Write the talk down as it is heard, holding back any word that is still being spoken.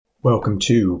Welcome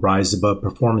to Rise Above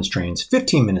Performance Train's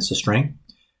 15 Minutes of Strength,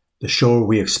 the show where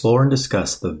we explore and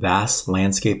discuss the vast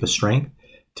landscape of strength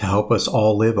to help us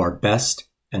all live our best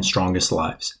and strongest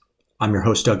lives. I'm your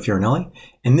host, Doug Fiorinelli,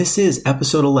 and this is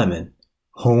episode 11,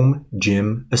 Home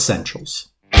Gym Essentials.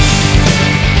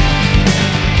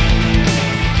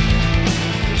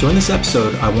 So in this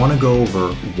episode, I want to go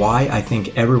over why I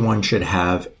think everyone should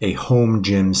have a home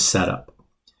gym setup.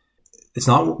 It's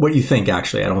not what you think,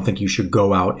 actually. I don't think you should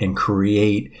go out and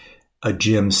create a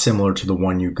gym similar to the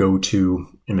one you go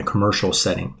to in a commercial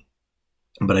setting.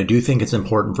 But I do think it's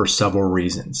important for several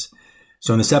reasons.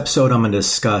 So in this episode, I'm going to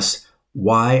discuss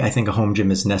why I think a home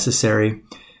gym is necessary,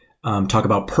 talk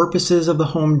about purposes of the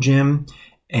home gym,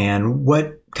 and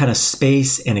what kind of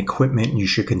space and equipment you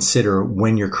should consider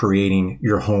when you're creating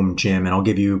your home gym. And I'll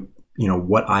give you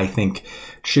what I think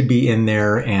should be in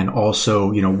there, and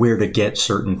also, where to get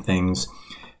certain things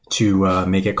to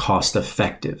make it cost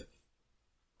effective.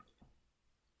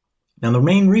 Now, the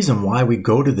main reason why we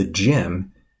go to the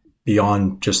gym,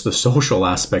 beyond just the social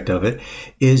aspect of it,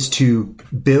 is to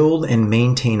build and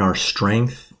maintain our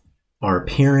strength, our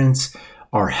appearance,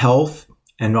 our health,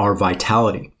 and our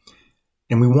vitality.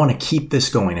 And we want to keep this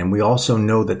going. And we also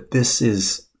know that this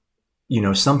is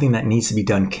something that needs to be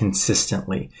done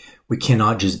consistently. We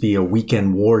cannot just be a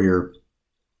weekend warrior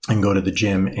and go to the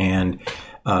gym and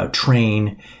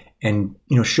train and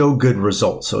show good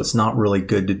results. So it's not really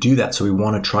good to do that. So we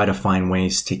want to try to find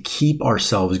ways to keep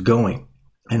ourselves going.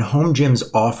 And home gyms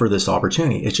offer this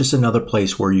opportunity. It's just another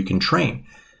place where you can train.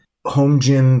 Home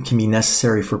gym can be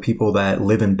necessary for people that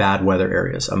live in bad weather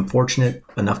areas. I'm fortunate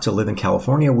enough to live in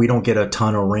California. We don't get a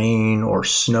ton of rain or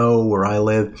snow where I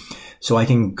live. So I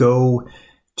can go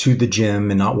to the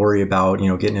gym and not worry about,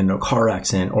 getting into a car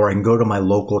accident, or I can go to my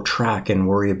local track and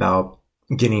worry about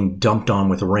getting dumped on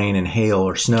with rain and hail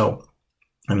or snow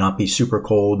and not be super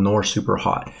cold nor super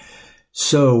hot.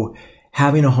 So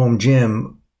having a home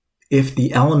gym, if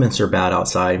the elements are bad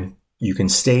outside, you can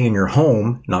stay in your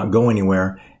home, not go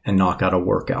anywhere, and knock out a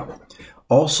workout.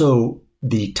 Also,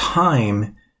 the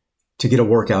time to get a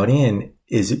workout in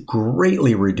is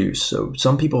greatly reduced. So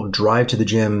some people drive to the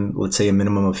gym, let's say a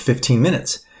minimum of 15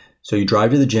 minutes. So you drive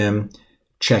to the gym,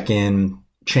 check in,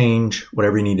 change,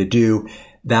 whatever you need to do.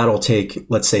 That'll take,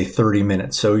 let's say, 30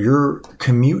 minutes. So your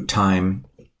commute time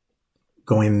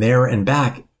going there and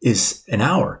back is an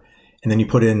hour. And then you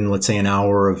put in, let's say, an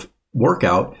hour of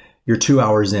workout, you're 2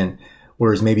 hours in.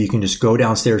 Whereas maybe you can just go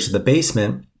downstairs to the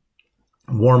basement,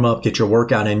 warm up, get your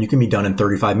workout in. You can be done in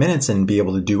 35 minutes and be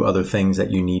able to do other things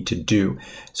that you need to do.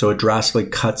 So it drastically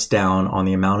cuts down on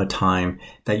the amount of time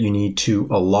that you need to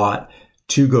allot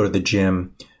to go to the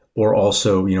gym, or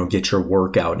also, get your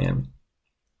workout in.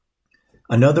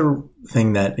 Another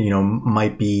thing that,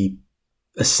 might be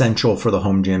essential for the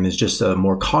home gym is just a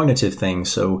more cognitive thing.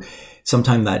 So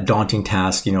sometimes that daunting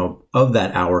task, of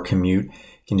that hour commute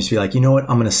can just be like, I'm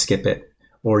going to skip it.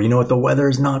 Or, the weather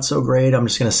is not so great, I'm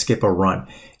just going to skip a run.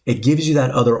 It gives you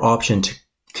that other option to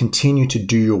continue to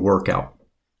do your workout.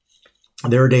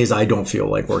 There are days I don't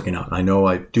feel like working out. I know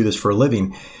I do this for a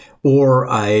living, or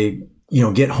I,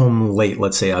 get home late.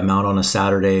 Let's say I'm out on a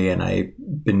Saturday and I've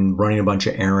been running a bunch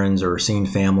of errands or seeing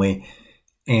family,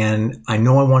 and I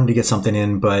know I wanted to get something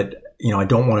in, but, I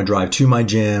don't want to drive to my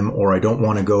gym, or I don't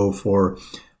want to go for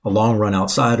a long run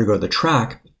outside or go to the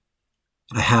track.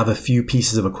 I have a few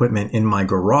pieces of equipment in my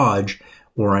garage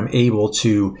where I'm able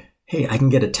to, hey, I can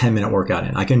get a 10-minute workout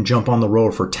in. I can jump on the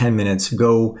road for 10 minutes,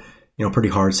 go, pretty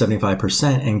hard,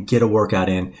 75%, and get a workout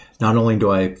in. Not only do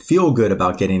I feel good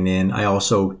about getting in, I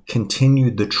also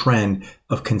continued the trend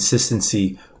of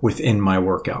consistency within my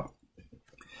workout.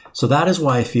 So that is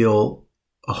why I feel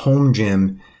a home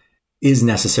gym is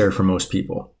necessary for most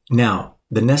people. Now,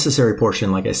 the necessary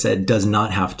portion, like I said, does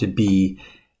not have to be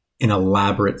an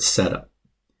elaborate setup.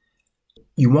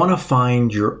 You want to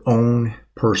find your own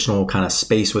personal kind of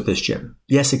space with this gym.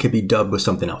 Yes, it could be dubbed with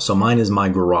something else. So mine is my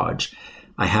garage.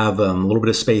 I have a little bit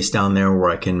of space down there where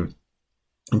I can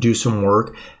do some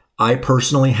work. I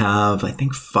personally have, I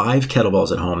think, 5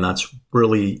 kettlebells at home. That's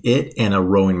really it, and a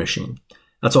rowing machine.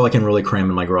 That's all I can really cram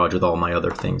in my garage with all my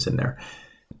other things in there.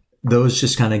 Those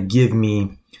just kind of give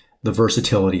me the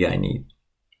versatility I need.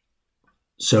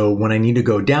 So when I need to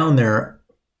go down there,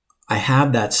 I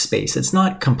have that space. It's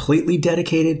not completely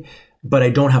dedicated, but I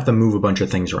don't have to move a bunch of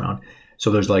things around.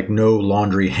 So there's like no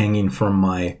laundry hanging from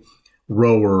my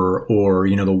rower, or,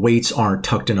 the weights aren't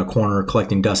tucked in a corner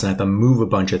collecting dust and I have to move a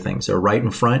bunch of things. They're right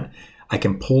in front. I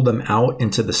can pull them out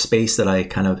into the space that I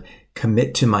kind of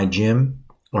commit to my gym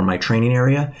or my training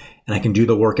area, and I can do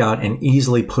the workout and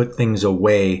easily put things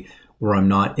away where I'm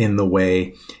not in the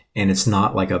way and it's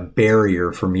not like a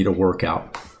barrier for me to work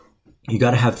out. You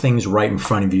got to have things right in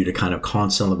front of you to kind of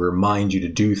constantly remind you to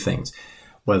do things.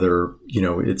 Whether,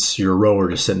 it's your rower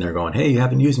just sitting there going, hey, you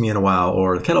haven't used me in a while,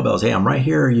 or the kettlebells, hey, I'm right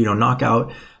here, knock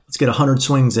out, let's get 100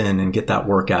 swings in and get that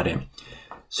workout in.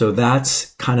 So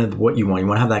that's kind of what you want. You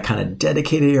want to have that kind of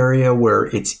dedicated area where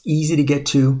it's easy to get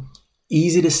to,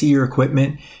 easy to see your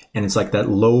equipment, and it's like that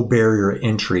low barrier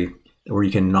entry where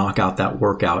you can knock out that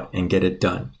workout and get it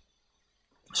done.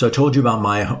 So I told you about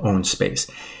my own space.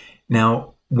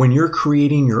 Now, when you're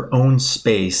creating your own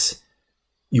space,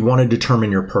 you want to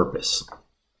determine your purpose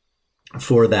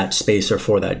for that space or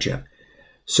for that gym.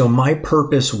 So my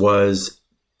purpose was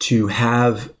to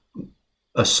have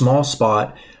a small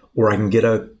spot where I can get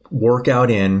a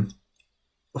workout in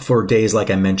for days like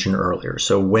I mentioned earlier.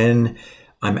 So when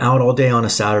I'm out all day on a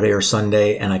Saturday or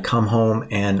Sunday and I come home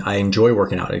and I enjoy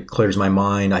working out, it clears my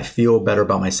mind, I feel better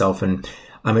about myself, and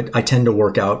I tend to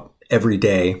work out every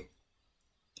day.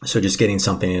 So just getting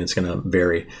something in, it's going to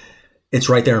vary. It's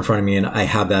right there in front of me, and I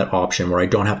have that option where I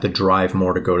don't have to drive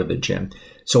more to go to the gym.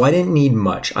 So I didn't need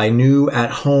much. I knew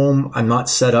at home I'm not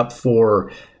set up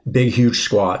for big, huge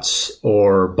squats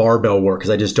or barbell work because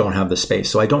I just don't have the space.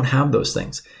 So I don't have those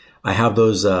things. I have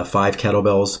those 5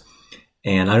 kettlebells,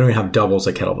 and I don't even have doubles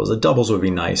of kettlebells. The doubles would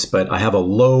be nice, but I have a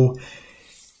low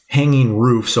hanging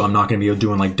roof, so I'm not going to be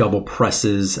doing like double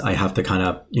presses. I have to kind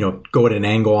of, go at an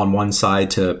angle on one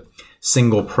side to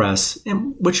single press,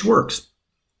 which works.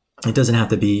 It doesn't have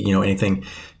to be, anything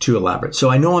too elaborate. So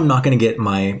I know I'm not going to get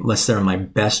unless they're my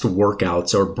best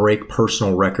workouts or break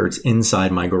personal records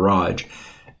inside my garage.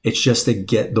 It's just to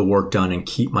get the work done and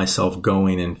keep myself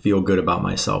going and feel good about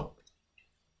myself.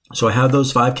 So I have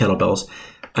those 5 kettlebells.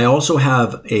 I also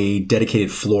have a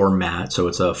dedicated floor mat. So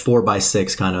it's a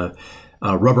 4x6 kind of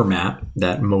rubber mat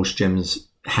that most gyms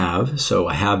have. So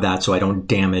I have that so I don't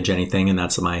damage anything, and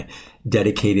that's my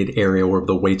dedicated area where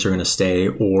the weights are going to stay,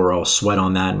 or I'll sweat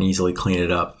on that and easily clean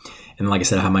it up. And like I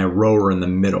said, I have my rower in the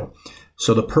middle.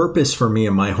 So the purpose for me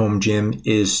in my home gym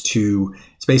is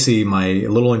it's basically my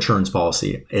little insurance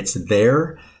policy. It's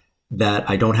there that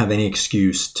I don't have any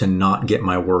excuse to not get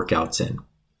my workouts in.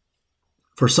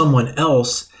 For someone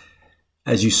else,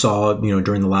 as you saw,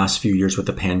 during the last few years with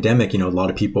the pandemic, a lot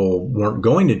of people weren't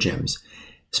going to gyms,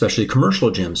 especially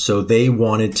commercial gyms. So they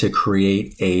wanted to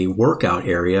create a workout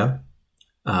area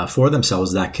for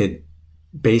themselves that could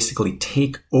basically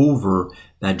take over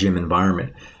that gym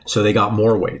environment. So they got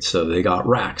more weights. So they got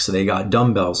racks. So they got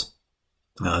dumbbells.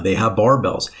 They have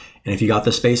barbells. And if you got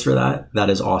the space for that,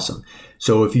 that is awesome.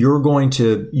 So if you're going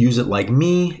to use it like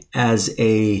me as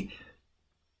a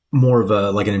more of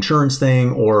like an insurance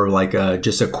thing, or like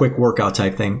just a quick workout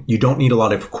type thing, you don't need a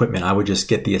lot of equipment. I would just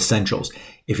get the essentials.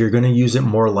 If you're going to use it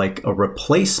more like a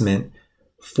replacement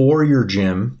for your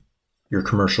gym, your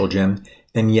commercial gym,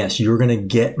 then yes, you're going to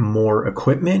get more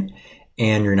equipment,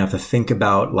 and you're going to have to think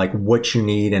about like what you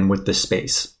need and with the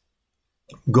space.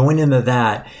 Going into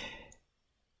that,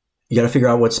 you got to figure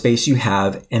out what space you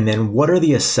have, and then what are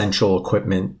the essential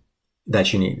equipment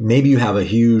that you need. Maybe you have a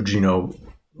huge,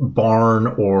 barn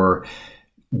or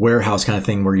warehouse kind of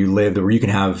thing where you live, where you can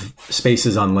have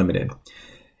spaces unlimited.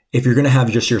 If you're going to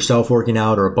have just yourself working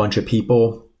out or a bunch of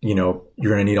people, you're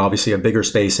going to need obviously a bigger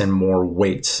space and more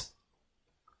weights.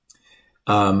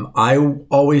 I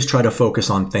always try to focus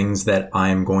on things that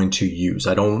I'm going to use.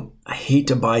 I hate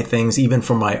to buy things, even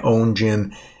for my own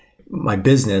gym, my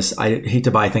business. I hate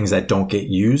to buy things that don't get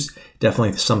used.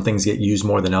 Definitely some things get used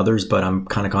more than others, but I'm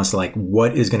kind of constantly like,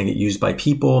 what is going to get used by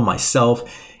people,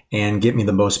 myself, and get me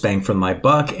the most bang for my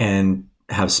buck and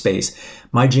have space.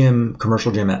 My gym,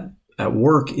 commercial gym at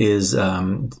work, is a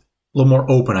little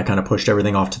more open. I kind of pushed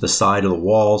everything off to the side of the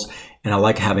walls, and I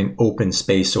like having open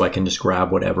space so I can just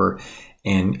grab whatever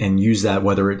and use that,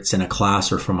 whether it's in a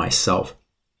class or for myself.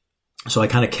 So I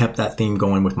kind of kept that theme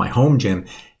going with my home gym.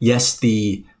 Yes,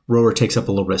 the rower takes up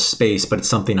a little bit of space, but it's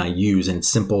something I use and it's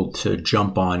simple to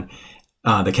jump on.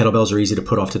 The kettlebells are easy to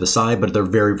put off to the side, but they're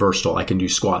very versatile. I can do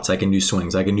squats, I can do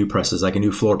swings, I can do presses, I can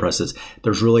do floor presses.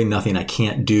 There's really nothing I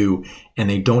can't do, and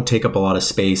they don't take up a lot of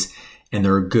space, and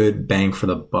they're a good bang for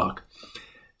the buck.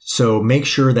 So make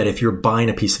sure that if you're buying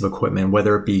a piece of equipment,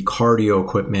 whether it be cardio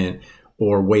equipment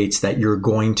or weights, that you're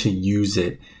going to use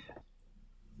it.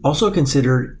 Also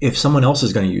consider if someone else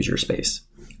is going to use your space.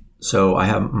 So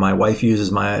my wife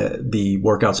uses the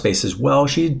workout space as well.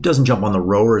 She doesn't jump on the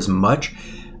rower as much.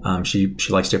 She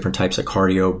likes different types of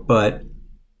cardio, but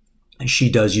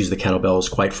she does use the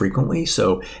kettlebells quite frequently.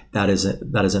 So that is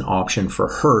an option for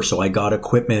her. So I got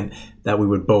equipment that we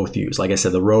would both use. Like I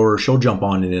said, the rower, she'll jump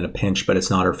on it in a pinch, but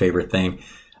it's not her favorite thing.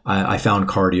 I found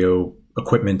cardio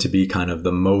equipment to be kind of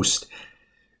the most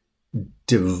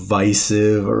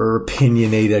divisive or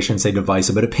opinionated. I shouldn't say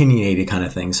divisive, but opinionated kind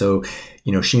of thing. So,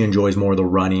 she enjoys more of the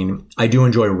running. I do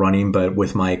enjoy running, but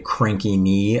with my cranky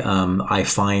knee, I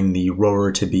find the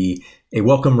rower to be a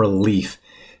welcome relief.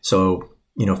 So,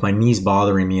 if my knee's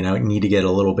bothering me and I need to get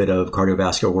a little bit of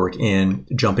cardiovascular work in,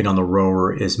 jumping on the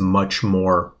rower is much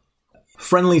more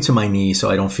friendly to my knee,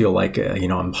 so I don't feel like,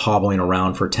 I'm hobbling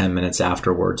around for 10 minutes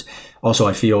afterwards. Also,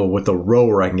 I feel with the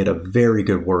rower, I can get a very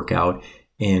good workout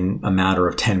in a matter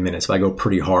of 10 minutes. If I go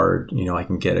pretty hard, I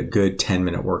can get a good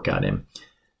 10-minute workout in.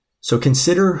 So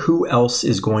consider who else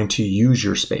is going to use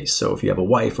your space. So if you have a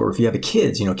wife or if you have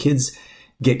kids, kids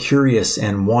get curious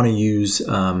and want to use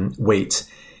weights,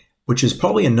 which is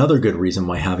probably another good reason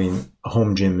why having a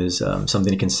home gym is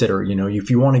something to consider. If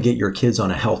you want to get your kids on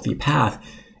a healthy path,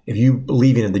 if you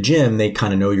leaving at the gym, they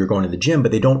kind of know you're going to the gym,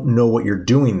 but they don't know what you're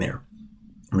doing there.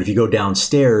 But if you go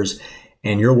downstairs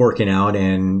and you're working out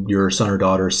and your son or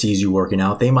daughter sees you working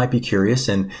out, they might be curious,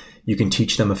 and you can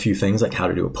teach them a few things like how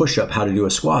to do a push-up, how to do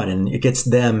a squat, and it gets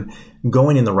them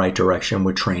going in the right direction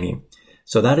with training.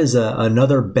 So that is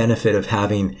another benefit of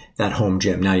having that home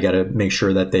gym. Now you got to make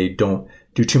sure that they don't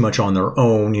do too much on their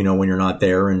own, when you're not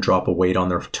there, and drop a weight on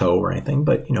their toe or anything,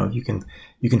 but you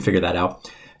can figure that out.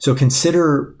 So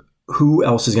consider who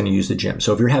else is going to use the gym.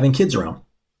 So if you're having kids around,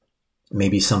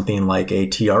 maybe something like a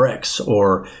TRX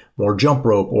or more jump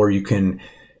rope, or you can,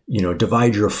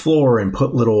 divide your floor and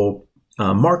put little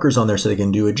markers on there so they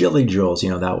can do agility drills.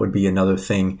 That would be another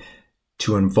thing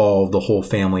to involve the whole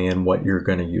family in what you're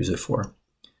going to use it for.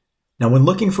 Now, when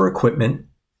looking for equipment,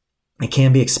 it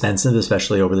can be expensive,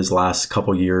 especially over this last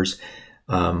couple years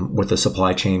with the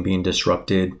supply chain being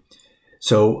disrupted.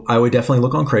 So I would definitely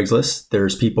look on Craigslist.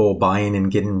 There's people buying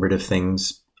and getting rid of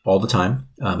things all the time.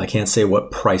 I can't say what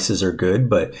prices are good,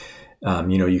 but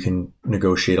you can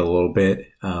negotiate a little bit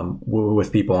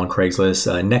with people on Craigslist.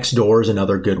 Nextdoor is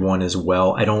another good one as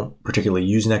well. I don't particularly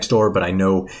use Nextdoor, but I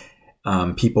know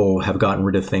people have gotten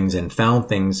rid of things and found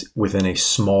things within a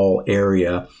small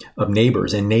area of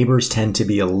neighbors. And neighbors tend to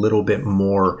be a little bit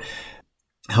more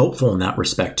helpful in that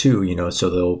respect too, so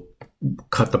they'll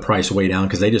cut the price way down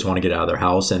because they just want to get out of their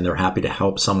house, and they're happy to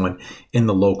help someone in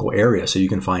the local area. So you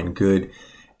can find good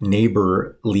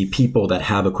neighborly people that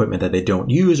have equipment that they don't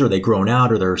use, or they've grown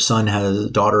out, or their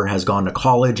daughter has gone to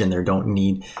college and they don't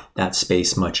need that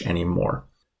space much anymore.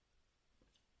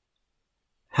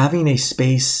 Having a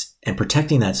space and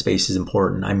protecting that space is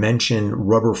important. I mentioned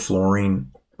rubber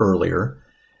flooring earlier.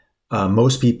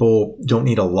 Most people don't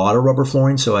need a lot of rubber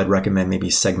flooring, so I'd recommend maybe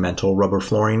segmental rubber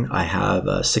flooring. I have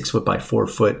a 6 foot by 4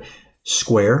 foot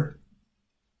square.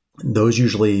 Those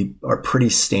usually are pretty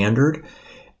standard.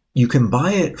 You can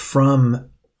buy it from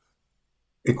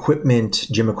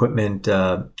gym equipment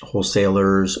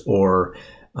wholesalers, or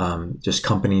just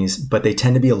companies, but they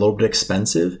tend to be a little bit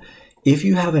expensive. If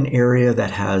you have an area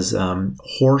that has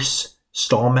horse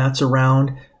stall mats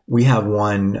around, we have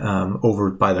one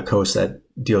over by the coast that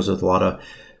deals with a lot of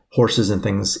horses and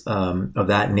things of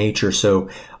that nature. So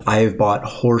I've bought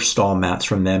horse stall mats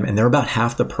from them, and they're about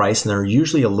half the price, and they're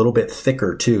usually a little bit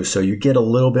thicker too. So you get a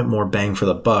little bit more bang for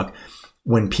the buck.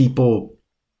 When people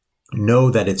know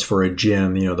that it's for a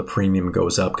gym, the premium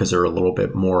goes up because they're a little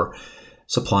bit more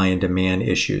supply and demand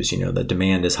issues. The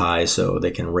demand is high, so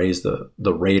they can raise the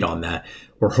rate on that.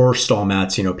 Or horse stall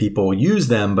mats, people use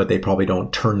them, but they probably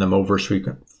don't turn them over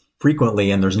frequently,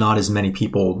 and there's not as many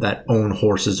people that own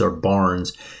horses or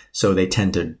barns, so they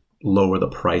tend to lower the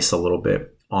price a little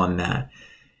bit on that.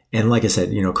 And like I said,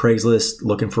 Craigslist,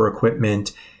 looking for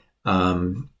equipment,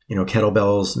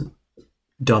 kettlebells,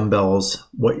 dumbbells,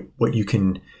 what you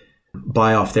can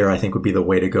buy off there, I think would be the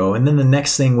way to go. And then the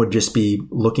next thing would just be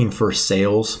looking for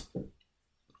sales.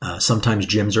 Sometimes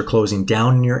gyms are closing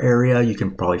down in your area. You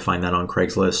can probably find that on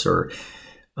Craigslist, or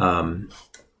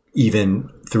even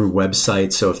through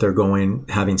websites. So if they're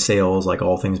having sales like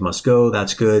All Things Must Go,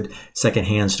 that's good.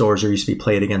 Secondhand stores, there used to be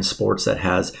Play It Again Sports that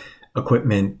has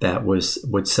equipment that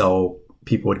would sell,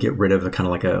 people would get rid of, kind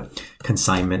of like a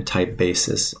consignment type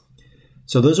basis.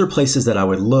 So those are places that I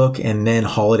would look. And then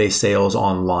holiday sales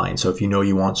online. So if you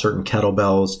want certain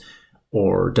kettlebells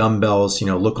or dumbbells,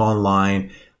 look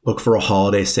online, look for a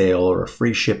holiday sale or a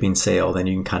free shipping sale, then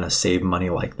you can kind of save money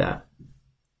like that.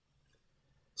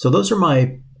 So those are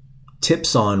my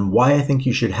tips on why I think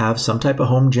you should have some type of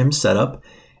home gym setup,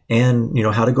 and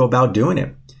how to go about doing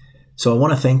it. So I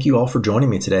want to thank you all for joining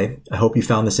me today. I hope you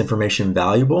found this information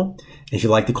valuable. If you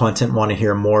like the content and want to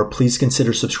hear more, please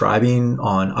consider subscribing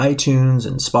on iTunes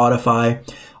and Spotify.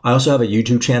 I also have a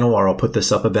YouTube channel where I'll put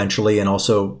this up eventually, and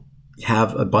also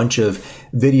have a bunch of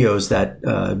videos that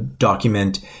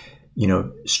document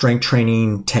strength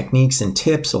training techniques and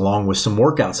tips along with some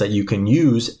workouts that you can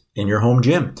use in your home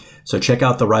gym. So check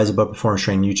out the Rise Above Performance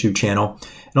Training YouTube channel,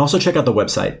 and also check out the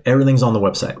website. Everything's on the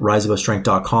website,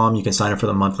 riseabovestrength.com. You can sign up for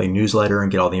the monthly newsletter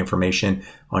and get all the information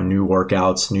on new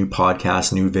workouts, new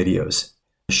podcasts, new videos.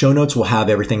 The show notes will have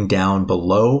everything down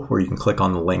below where you can click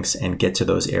on the links and get to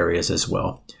those areas as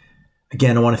well.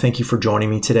 Again, I want to thank you for joining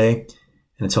me today.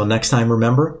 And until next time,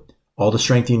 remember, all the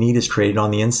strength you need is created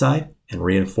on the inside and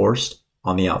reinforced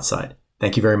on the outside.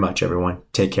 Thank you very much, everyone.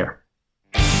 Take care.